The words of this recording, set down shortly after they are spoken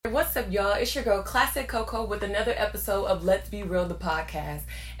What's up, y'all? It's your girl, Classic Coco, with another episode of Let's Be Real, the podcast.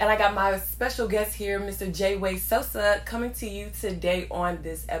 And I got my special guest here, Mr. J-Way Sosa, coming to you today on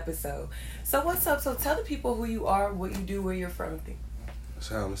this episode. So what's up? So tell the people who you are, what you do, where you're from. That's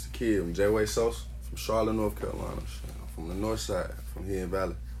how Mr. Kid. I'm J-Way Sosa from Charlotte, North Carolina. I'm from the north side, from here in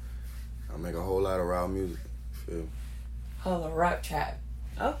Valley. I make a whole lot of raw music. You feel me? Whole rap trap.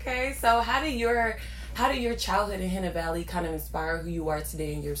 Okay, so how did your childhood in Hidden Valley kind of inspire who you are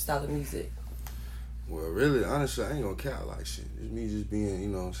today in your style of music? Well, really, honestly, I ain't gonna count like shit. It's me just being, you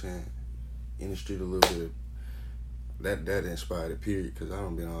know what I'm saying, in the street a little bit. That inspired it, period, because I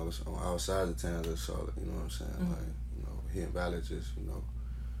done been on all sides of town of Charlotte, you know what I'm saying? Mm-hmm. Like, you know, Hidden Valley just, you know,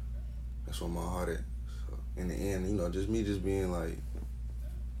 that's where my heart at. So, in the end, you know, just me just being, like,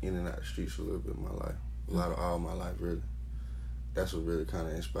 in and out the streets a little bit of my life. A lot of all my life, really. That's what really kind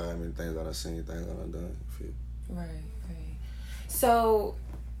of inspired me, the things that I've seen, things that I've done, you feel? Right. So,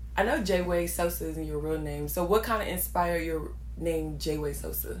 I know J-Way Sosa isn't your real name, so what kind of inspired your name J-Way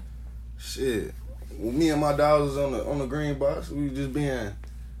Sosa? Shit. When me and my dogs was on the green box, we was just being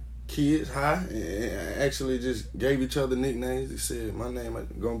kids, high, and actually just gave each other nicknames. They said, my name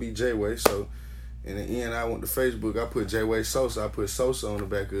gonna be J-Way, so in the end, I went to Facebook, I put J-Way Sosa, I put Sosa on the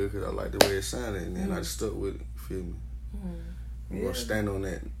back of it because I liked the way it sounded, and then I just stuck with it, you feel me? I'm gonna stand on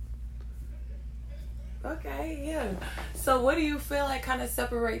that. Okay, yeah. So what do you feel like kind of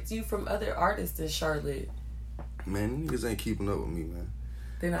separates you from other artists in Charlotte? Man, niggas ain't keeping up with me, man.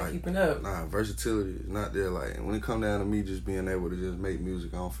 They're not keeping up. Nah, versatility is not there. Like, when it come down to me just being able to just make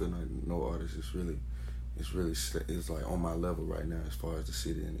music, I don't feel like no artist is really, it's like on my level right now as far as the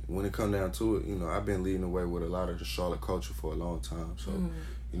city. And when it come down to it, you know, I've been leading the way with a lot of the Charlotte culture for a long time. So,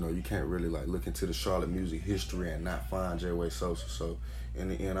 you know, you can't really like look into the Charlotte music history and not find J-Way Sosa. So, in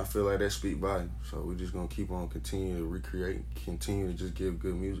the end, I feel like that speak volume. So we're just gonna keep on continue to recreate, continue to just give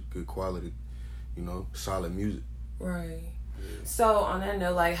good music, good quality, you know, solid music. Right. So on that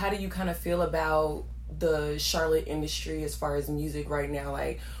note, like, how do you kind of feel about the Charlotte industry as far as music right now?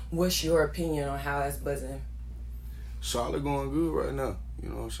 Like, what's your opinion on how that's buzzing? Charlotte going good right now. You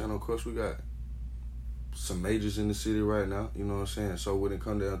know what I'm saying? Of course, we got some majors in the city right now. You know what I'm saying? So when it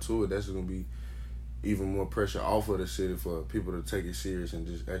come down to it, that's going to be even more pressure off of the city for people to take it serious and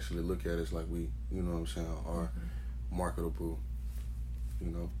just actually look at us like we, you know what I'm saying, are marketable.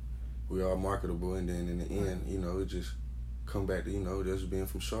 You know, we are marketable, and then in the end, you know, it just come back to, you know, just being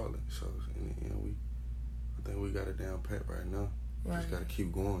from Charlotte. So in the end, I think we got it down pat right now. Right. Just got to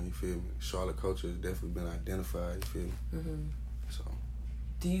keep going, you feel me? Charlotte culture has definitely been identified, you feel me? So,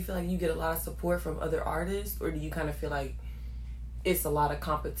 do you feel like you get a lot of support from other artists, or do you kind of feel like it's a lot of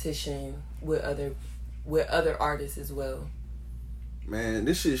competition with other artists as well? Man,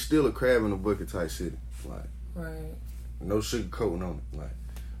 this shit's still a crab in a bucket type city. Like, right. No sugarcoating on it. Like,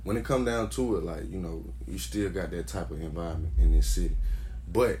 when it come down to it, like, you know, you still got that type of environment in this city.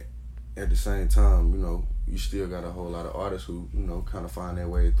 But at the same time, you know, you still got a whole lot of artists who, you know, kind of find their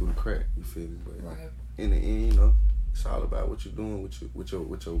way through the crack. You feel me? But in the end, you know, it's all about what you're doing with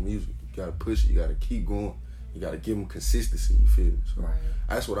your music. You gotta push it. You gotta keep going. You gotta give them consistency. You feel me? So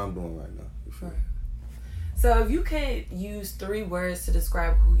that's what I'm doing right now. You feel me? So if you could use 3 words to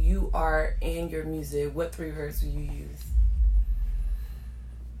describe who you are and your music, what 3 words would you use?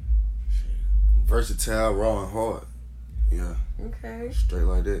 Versatile, raw, and hard. Yeah. Okay. Straight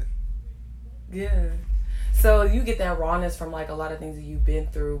like that. Yeah. So you get that rawness from like a lot of things that you've been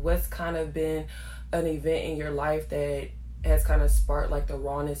through. What's kind of been an event in your life that has kind of sparked like the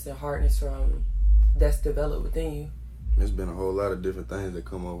rawness and hardness from that's developed within you? There's been a whole lot of different things that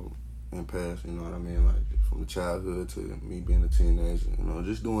come over in past, you know what I mean? Like from the childhood to me being a teenager, you know,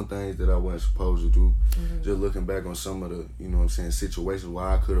 just doing things that I wasn't supposed to do. Just looking back on some of the, you know what I'm saying, situations where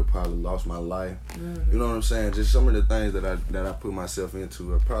I could have probably lost my life. You know what I'm saying? Just some of the things that I put myself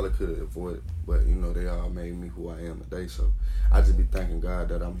into, I probably could have avoided, but you know, they all made me who I am today. So I just be thanking God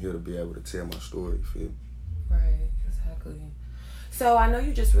that I'm here to be able to tell my story, you feel me? Right, exactly. So I know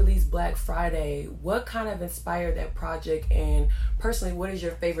you just released Black Friday. What kind of inspired that project? And personally, what is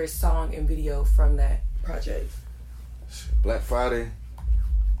your favorite song and video from that project? Black Friday,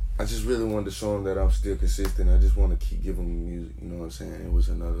 I just really wanted to show them that I'm still consistent. I just want to keep giving them music, you know what I'm saying? It was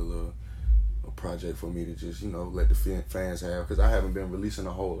another little project for me to just, you know, let the fans have, because I haven't been releasing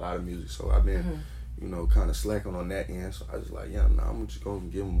a whole lot of music, so I've been, you know, kind of slacking on that end. So I was like, I'm just going to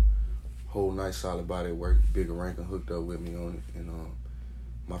give them whole nice solid body of work. Bigger Rankin hooked up with me on it, and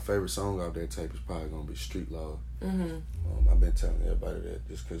my favorite song off that tape is probably gonna be Street Law. I've been telling everybody that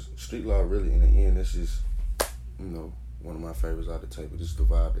just because Street Law really in the end, it's just, you know, one of my favorites out the tape. But just the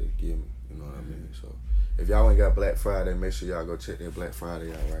vibe they give me. You know what I mean? So if y'all ain't got Black Friday, make sure y'all go check that Black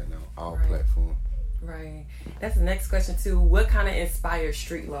Friday out right now. All platforms. Right. That's the next question too. What kind of inspired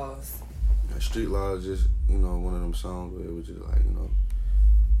Street Laws? Street Laws is just, you know, one of them songs where it was just like, you know,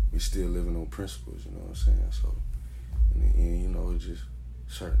 we still living on principles, you know what I'm saying? So in the end, you know, it's just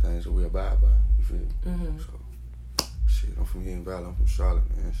certain things that we abide by. You feel me? Mm-hmm. So shit, I'm from Hidden Valley, I'm from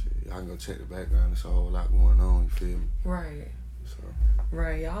Charlotte, man. Shit, y'all can go check the background. There's a whole lot going on, you feel me? Right. So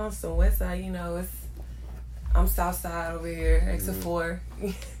right, y'all on some West Side, you know, I'm South Side over here, exit 4.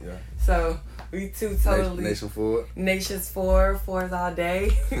 Yeah. So we two totally Nation 4. Nations 4 is all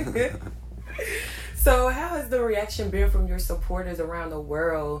day. So how has the reaction been from your supporters around the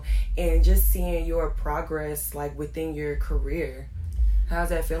world and just seeing your progress like within your career? How's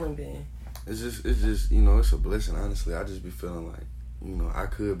that feeling been? It's just, you know, it's a blessing, honestly. I just be feeling like, you know, I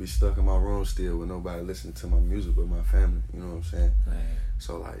could be stuck in my room still with nobody listening to my music but my family, you know what I'm saying? Right.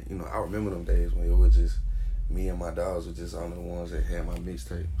 So like, you know, I remember them days when it was just me and my dogs were just only the ones that had my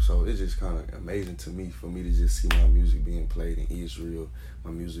mixtape. So it's just kind of amazing to me for me to just see my music being played in Israel,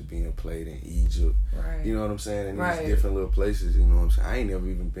 my music being played in Egypt. Right. You know what I'm saying? In right. these different little places, you know what I'm saying? I ain't never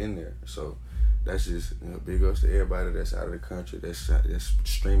even been there. So that's just, you know, big ups to everybody that's out of the country that's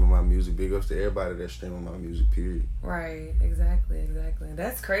streaming my music. Big ups to everybody that's streaming my music, period. Right, exactly.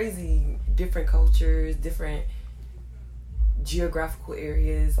 That's crazy. Different cultures, different geographical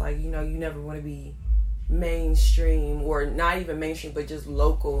areas. Like, you know, you never want to be mainstream or not even mainstream but just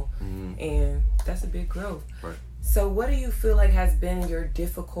local. Mm-hmm. And that's a big growth. Right. So what do you feel like has been your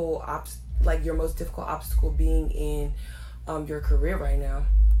your most difficult obstacle being in your career right now?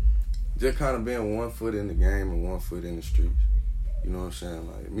 Just kind of being one foot in the game and one foot in the streets. You know what I'm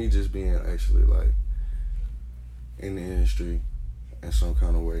saying? Like me just being actually like in the industry in some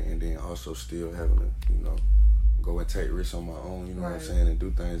kind of way, and then also still having to, you know, go and take risks on my own, you know what I'm saying, and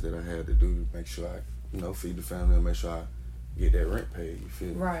do things that I had to do to make sure I, you know, feed the family and make sure I get that rent paid, you feel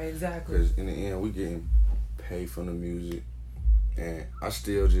me? Right, exactly. Because in the end, we getting paid from the music, and I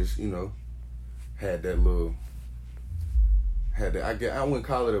still just, you know, had that little, I wouldn't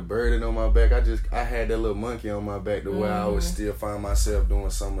call it a burden on my back, I had that little monkey on my back to where I would still find myself doing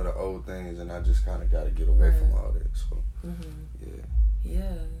some of the old things, and I just kind of got to get away from all that, so,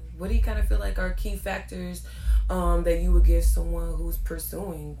 Yeah. What do you kind of feel like are key factors that you would give someone who's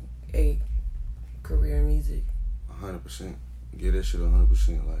pursuing a career in music? 100%. Give that shit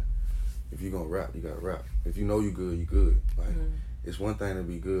 100%. Like, if you gonna rap, you gotta rap. If you know you good, you good. Like, it's one thing to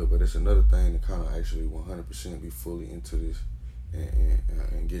be good, but it's another thing to kind of actually 100% be fully into this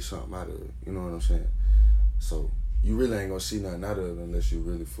and get something out of it. You know what I'm saying? So, you really ain't gonna see nothing out of it unless you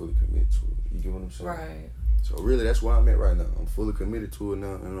really fully commit to it. You get what I'm saying? Right. So, really, that's where I'm at right now. I'm fully committed to it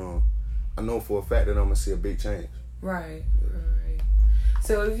now, and I know for a fact that I'm gonna see a big change. Right.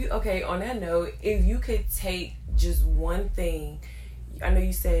 So on that note, if you could take just one thing, I know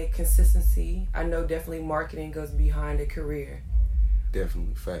you said consistency. I know definitely marketing goes behind a career.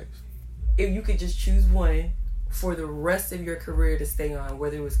 Definitely, facts. If you could just choose one for the rest of your career to stay on,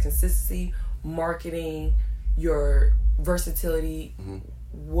 whether it was consistency, marketing, your versatility,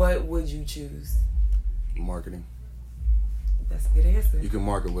 what would you choose? Marketing. That's a good answer. You can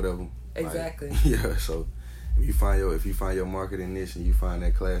market whatever. Exactly. Like, yeah, so if you find your marketing niche and you find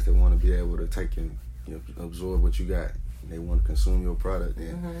that class that want to be able to take and, you know, absorb what you got, and they want to consume your product,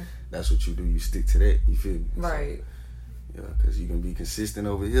 then that's what you do. You stick to that. You feel me? Right. So, yeah, because you can be consistent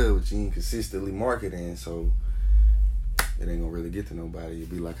over here, but you ain't consistently marketing, so it ain't gonna really get to nobody. You'll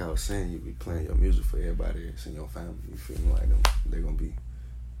be like I was saying, you be playing your music for everybody that's in your family. You feel me? Like they're gonna be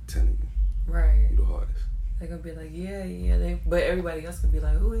telling you, right, you the hardest. They're gonna be like, yeah. But everybody else gonna be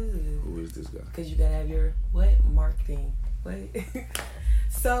like, who is it? Who is this guy? Because you gotta have your marketing. What?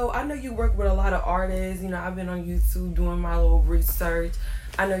 So I know you work with a lot of artists. You know, I've been on YouTube doing my little research.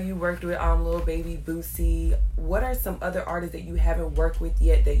 I know you worked with Lil Baby, Boosie. What are some other artists that you haven't worked with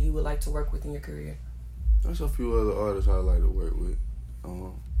yet that you would like to work with in your career? There's a few other artists I like to work with.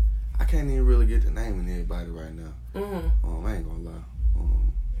 I can't even really get the name of everybody right now. I ain't gonna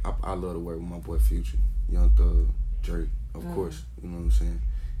lie. I love to work with my boy Future, Young Thug, Drake, of course. You know what I'm saying?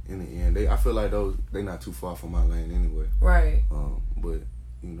 In the end, I feel like they not too far from my lane anyway. Right. But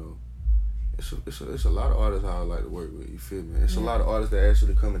you know, it's a lot of artists I would like to work with. You feel me? It's a lot of artists that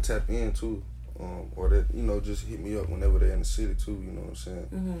actually come and tap in too, or that, you know, just hit me up whenever they're in the city too. You know what I'm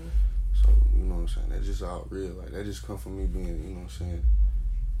saying? So, you know what I'm saying? That's just all real. Like, that just come from me being, you know what I'm saying,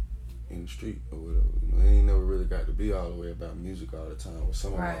 in the street or whatever. You know, it ain't never really got to be all the way about music all the time. With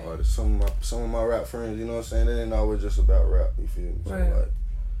some of my artists, some of my rap friends, you know what I'm saying? It ain't always just about rap. You feel me? So, like,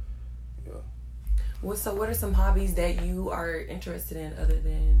 yeah. So what are some hobbies that you are interested in other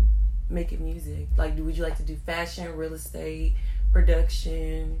than making music? Like, would you like to do fashion, real estate,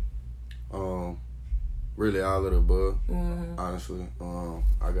 production? Really all of the above, honestly.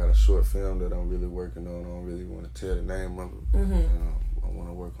 I got a short film that I'm really working on. I don't really want to tell the name of it. I want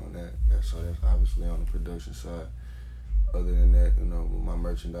to work on that. So that's obviously on the production side. Other than that, with my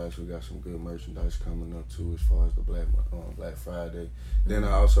merchandise, we got some good merchandise coming up too, as far as the Black Friday. Then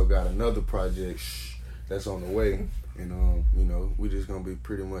I also got another project that's on the way, and we just gonna be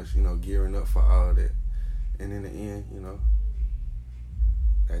pretty much gearing up for all that. And in the end,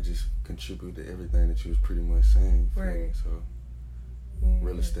 that just contribute to everything that you was pretty much saying. Right. So,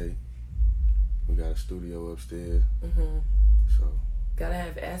 real estate. We got a studio upstairs. So. Gotta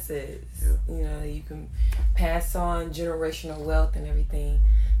have assets. Yeah. You can pass on generational wealth and everything.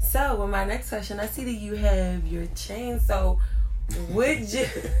 So, with my next question, I see that you have your chain. So, would you...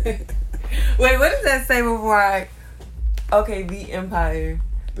 Wait, what does that say before Okay, the Empire.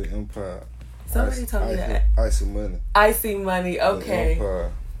 The Empire. Somebody told me that. Icy Money. Icy Money, okay. The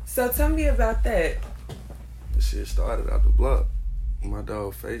Empire. So tell me about that. The shit started out the block. My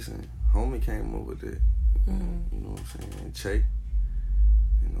dog Facing, homie came up with it. You know what I'm saying? And Che,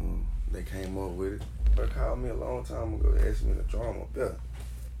 they came up with it. But called me a long time ago, asked me to draw him up there.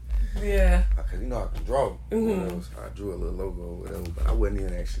 Yeah. Cause I can draw. So I drew a little logo or whatever, but I wasn't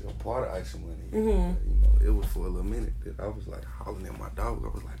even actually a part of Icy Money. But, it was for a little minute that I was like hollering at my dog.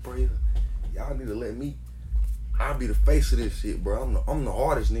 I was like, bro, y'all need to let me. I'll be the face of this shit, bro. I'm the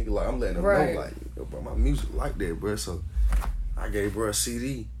artist, nigga. Like, I'm letting them know, like, bro, my music like that, bro. So I gave bro a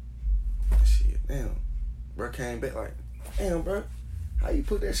CD. Shit, damn. Bro came back like, damn, bro, how you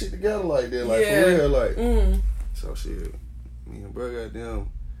put that shit together like that? Like, for real, like. So shit, me and bro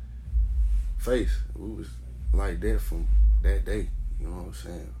goddamn Face, we was like that from that day. You know what I'm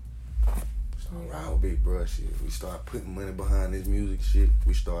saying? So around big bro shit, we started putting money behind this music shit.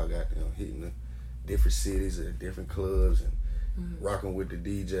 We started goddamn hitting the different cities and different clubs and rocking with the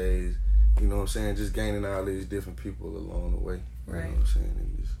DJs. You know what I'm saying? Just gaining all these different people along the way. You know what I'm saying?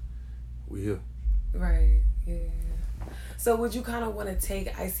 And just, we here. Right, yeah. So would you kind of want to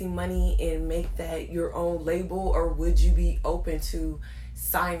take Icy Money and make that your own label, or would you be open to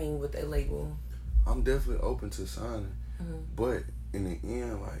signing with a label? I'm definitely open to signing. But in the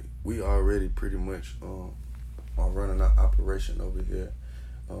end, like, we already pretty much are running our operation over here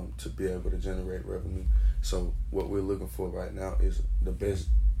to be able to generate revenue. So what we're looking for right now is the best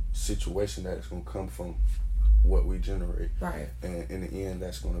situation that is going to come from what we generate. Right. And in the end,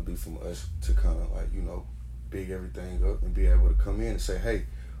 that's going to be from us to kind of like, big everything up and be able to come in and say, hey,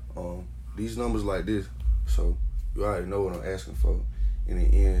 these numbers like this, so you already know what I'm asking for. In the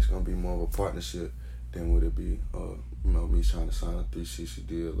end, it's going to be more of a partnership than would it be, me trying to sign a 360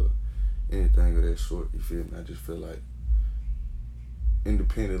 deal or anything of that sort. You feel me? I just feel like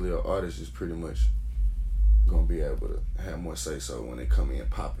independently, an artist is pretty much gonna be able to have more say so when they come in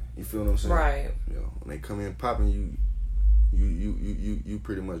popping. You feel what I'm saying? Right. When they come in popping, you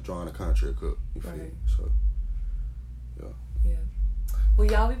pretty much drawing a contract up. You feel me? So, yeah. Well,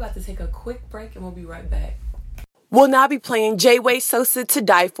 y'all, we about to take a quick break and we'll be right back. We'll now be playing J-Way Sosa To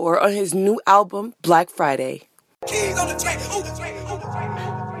Die For on his new album, Black Friday. Keys on the track.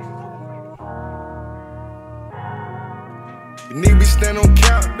 Nigga be stand on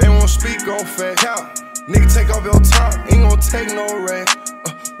count, they won't speak on fact. Count. Nigga take off your top, ain't gon' take no rap.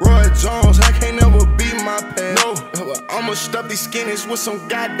 Roy Jones, I can't never be my past. No, I'ma stuff these skinnies with some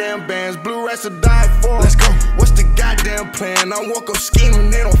goddamn bands. Blue rats to die for. Let's go. What's the goddamn plan? I woke up scheming,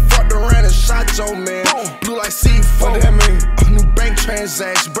 they don't fucked around and shot your man. Blue like C4. What that mean? A new bank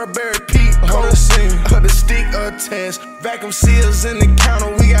transaction, Burberry Pete on the scene. Put the stick attached. Vacuum seals in the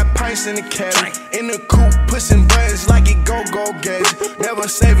counter, we got pints in the cabin. In the coupe, pushing buttons like it go gas. Never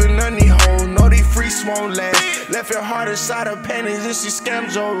saving none these hoes, know these freaks won't last. Left your heart inside her panties and she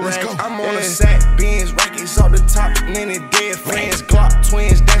scams your rack. I'm on a sack, beans, rackets off the top, and then it dead fans. Glock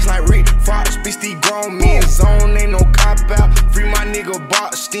twins, dance like Rick Fox. Bitch, these grown men zone, ain't no cop out. Free my nigga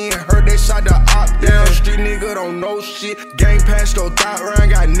Boxstein, heard they shot the op down. Street nigga don't know shit. Gang past your thought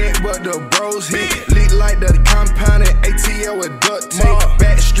round, got neck but the bros hit. Leak like the compound and ATL with duct tape.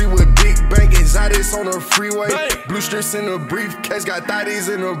 Back street with big bank, exotics on the freeway. Blue strips in the briefcase, got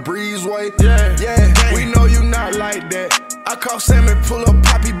thotties in the breezeway. Yeah, we know you not like that. I call Salmon, pull up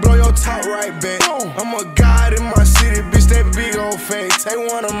Poppy, blow your top right back. I'm a god in my city, bitch, that big old fake. Take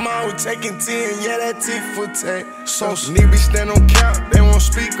one of mine, we taking 10, yeah, that tick for tag. So nigga be stand on count, they won't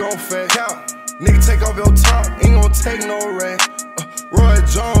speak on fact. Nigga take off your top, ain't gon' take no rap. Roy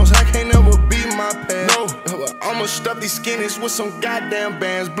Jones, I can't never be my my past. No, I'ma stuff these skinnies with some goddamn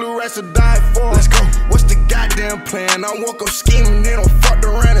bands. Blue rats to die for. Let's go. What's the goddamn plan? I woke up scheming, then I fucked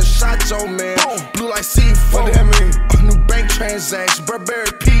around and shot your man. Blue like C4. What that mean? A new bank transaction.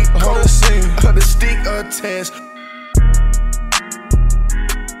 Burberry Pete. Hold the scene. The stick attached.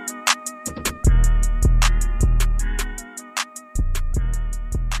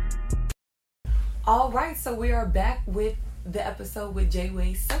 All right, so we are back with the episode with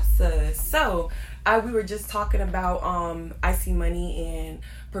J-Way Sosa. So, we were just talking about Ice Money and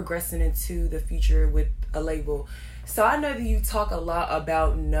progressing into the future with a label. So, I know that you talk a lot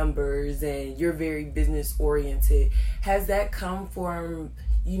about numbers and you're very business oriented. Has that come from,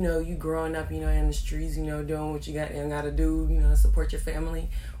 you growing up, in the streets, doing what you got to do, support your family?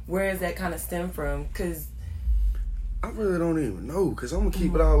 Where does that kind of stem from? Because I really don't even know, because I'm going to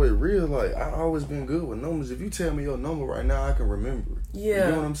keep it all the way real. Like, I've always been good with numbers. If you tell me your number right now, I can remember it. Yeah.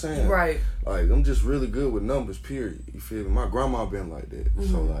 You know what I'm saying? Right. Like, I'm just really good with numbers, period. You feel me? My grandma been like that.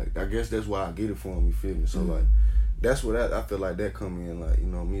 So, like, I guess that's why I get it from, you feel me? So, like, that's what I feel like that come in, like,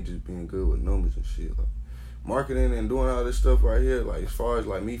 me just being good with numbers and shit. Like, marketing and doing all this stuff right here, like, as far as,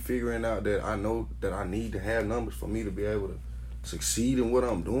 like, me figuring out that I know that I need to have numbers for me to be able to succeed in what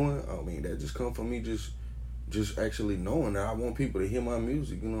I'm doing, I mean, that just come from me just actually knowing that I want people to hear my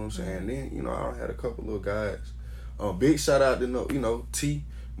music, you know what I'm saying? And then, I had a couple little guys. Big shout out to, T,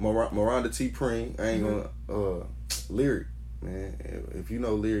 Miranda T. Preem. I ain't gonna, Lyric, man. If you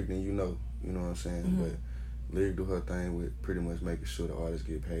know Lyric, then you know what I'm saying? But Lyric do her thing with pretty much making sure the artists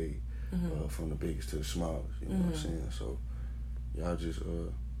get paid from the biggest to the smallest, you know what I'm saying? So, y'all just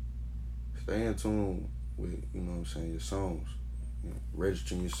stay in tune with, you know what I'm saying, your songs.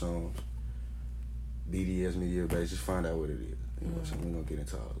 Registering your songs. DDS Media Base, just find out what it is. You know what I'm saying? We're going to get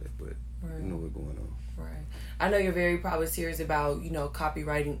into all that, but you know what's going on. Right. I know you're very probably serious about,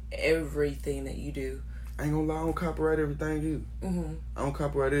 copywriting everything that you do. I ain't going to lie, I don't copyright everything either. I don't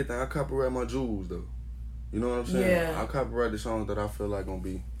copyright everything. I copyright my jewels, though. You know what I'm saying? Yeah. I copyright the songs that I feel like going to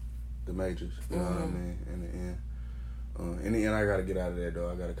be the majors. You know what I mean? In the end, I got to get out of that, though.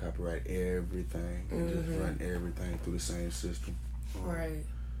 I got to copyright everything and just run everything through the same system. Right.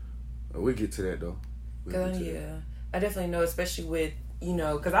 We'll get to that, though. Yeah, I definitely know, especially with,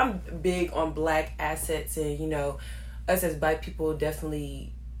 because I'm big on black assets and, us as black people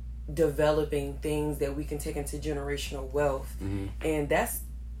definitely developing things that we can take into generational wealth. And that's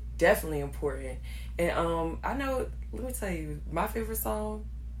definitely important. And I know, let me tell you, my favorite song,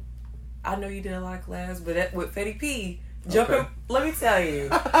 I know you did a lot of collabs, but that, with Fetty P, jumping, let me tell you.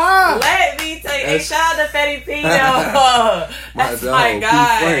 Hey, shout out to Fetty P, though. That's my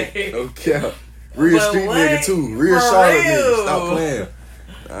guy. Okay. Real street nigga too. Real Charlotte nigga. Stop playing.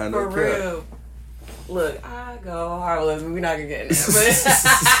 I know. For real. Look, I go hard with me. We're not gonna get in there.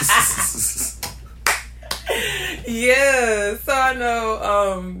 Yeah. So I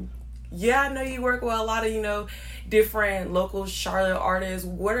know. I know you work with a lot of different local Charlotte artists.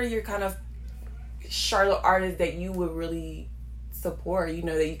 What are your kind of Charlotte artists that you would really support?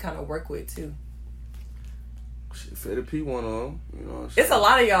 That you kind of work with too. Shit, Fetty P one of them. You know what I'm saying? It's a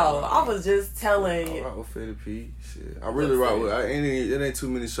lot of y'all. I was just telling you. I rock with Fetty P. Shit, I really rock with. It ain't too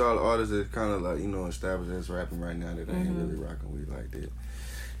many Charlotte artists that kind of like established as rapping right now that I ain't really rocking with like that.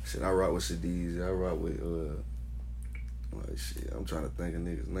 Shit, I rock with Sadiz. I rock with shit. I'm trying to think of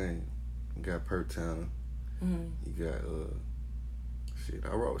niggas' name. You got Perk Town. You got shit.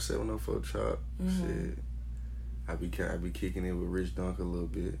 I rock with 704 Chop. Shit. I be kicking it with Rich Dunk a little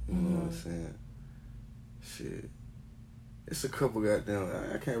bit. You know what I'm saying? Shit. It's a couple goddamn.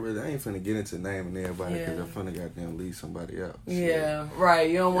 I ain't finna get into naming everybody because I'm finna goddamn leave somebody out. Yeah, right.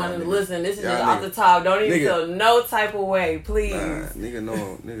 You don't want to listen. This is just off the top. Don't even feel no type of way, please. Nah, nigga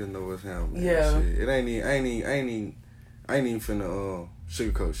know what's happening. Yeah. Shit. It ain't even. I ain't even finna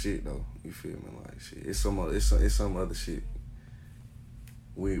sugarcoat shit though. You feel me? Like shit. It's some other shit.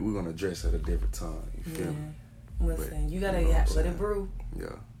 We're gonna address at a different time. You feel me? Listen, you gotta let it brew.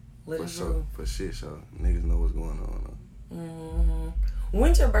 Yeah. Let it sure. brew. For shit, so niggas know what's going on.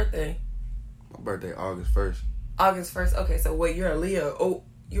 When's your birthday? My birthday August 1st. August 1st. Okay, so wait, you're a Leo. Oh,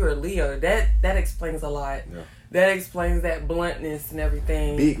 you're a Leo. That explains a lot. Yeah. That explains that bluntness and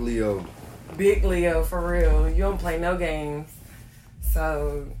everything. Big Leo. Big Leo, for real. You don't play no games.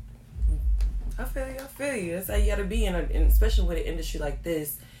 So, I feel you. That's how you gotta be especially with an industry like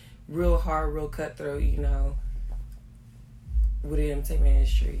this. Real hard, real cutthroat, with the entertainment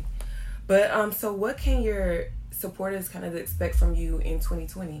industry. But, so what can your supporters kind of expect from you in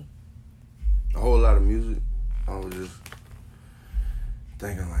 2020? A whole lot of music. I was just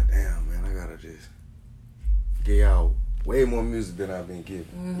thinking like, damn, man, I gotta just get out way more music than I've been given.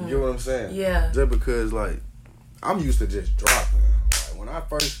 Mm-hmm. You get what I'm saying? Yeah. Just because, like, I'm used to just dropping. Like, when I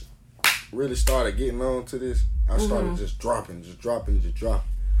first really started getting on to this, I started just dropping.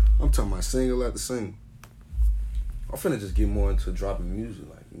 I'm talking about single after single. I'm finna just get more into dropping music.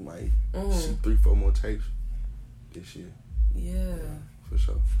 Like, you might see 3-4 more tapes this year. Yeah. For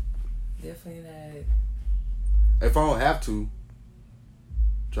sure. Definitely that. If I don't have to,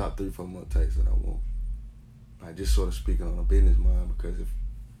 drop 3-4 more tapes that I won't. Like, just sort of speaking on a business mind, because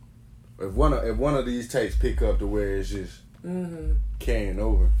if one of these tapes pick up to where it's just carrying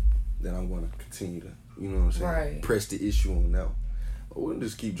over, then I'm gonna continue to, you know what I'm saying, right. press the issue on that one. I wouldn't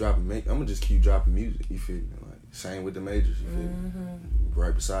just keep dropping. I'm gonna just keep dropping music. You feel me? Like, same with the majors. You feel me?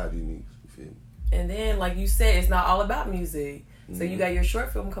 Right beside these niggas. You feel me? And then, like you said, it's not all about music. So you got your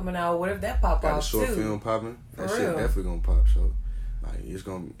short film coming out. What if that pop got off a short too? film popping. That For shit real. definitely gonna pop. So, like, it's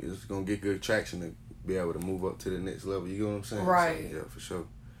gonna get good traction to be able to move up to the next level. You get what I'm saying? Right. So, yeah, for sure.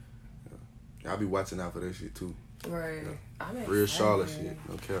 Yeah. I'll be watching out for that shit too. Right. Yeah. I'm excited. Real Charlotte shit.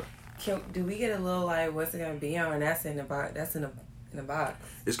 No cap. Do we get a little like what's it gonna be on? That's in the box. That's in the box.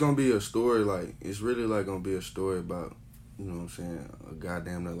 It's gonna be a story. Like, it's really like gonna be a story about, you know what I'm saying, a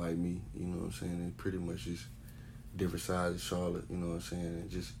goddamn that like me. You know what I'm saying? And pretty much just different sides of Charlotte. You know what I'm saying? And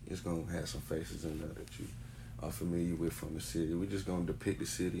just it's gonna have some faces in there that you are familiar with from the city. We're just gonna depict the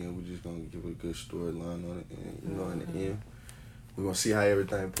city, and we're just gonna give a good storyline on it. And you know, in the end, we're gonna see how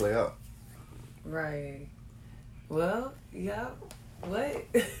everything play out. Right. Well, yeah. What?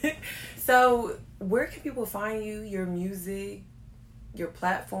 So, where can people find you? Your music, your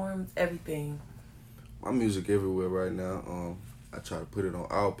platforms, everything. My music everywhere right now. I try to put it on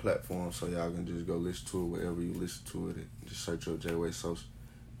all platforms so y'all can just go listen to it wherever you listen to it. Just search up Jayway Sosa,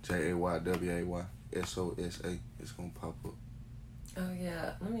 JAYWAY SOSA. It's gonna pop up. Oh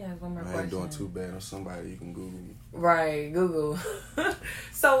yeah. Let me ask one more question. I ain't doing too bad on somebody. You can Google me. Right, Google.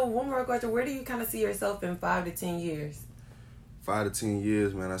 So one more question: where do you kind of see yourself in 5 to 10 years? 5 to 10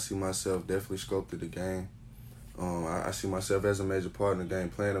 years, man. I see myself definitely sculpted the game. I see myself as a major part in the game,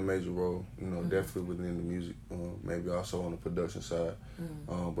 playing a major role, you know, definitely within the music, maybe also on the production side.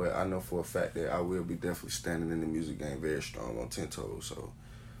 But I know for a fact that I will be definitely standing in the music game very strong on 10 toes. So,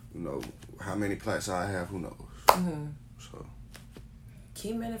 you know, how many plats I have, who knows? So,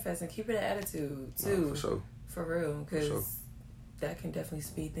 keep manifesting, keep it an attitude too. For sure. For real, because that can definitely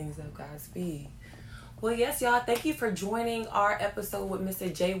speed things up. Godspeed. Well, yes, y'all. Thank you for joining our episode with Mr.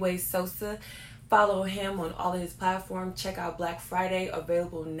 Jayway Sosa. Follow him on all of his platforms. Check out Black Friday,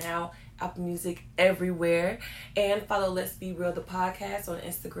 available now, Apple Music, everywhere. And follow Let's Be Real the Podcast on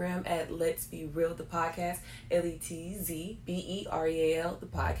Instagram at Let's Be Real the Podcast, LETZBEREAL the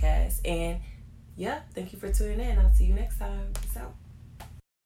Podcast. And yeah, thank you for tuning in. I'll see you next time. Peace out.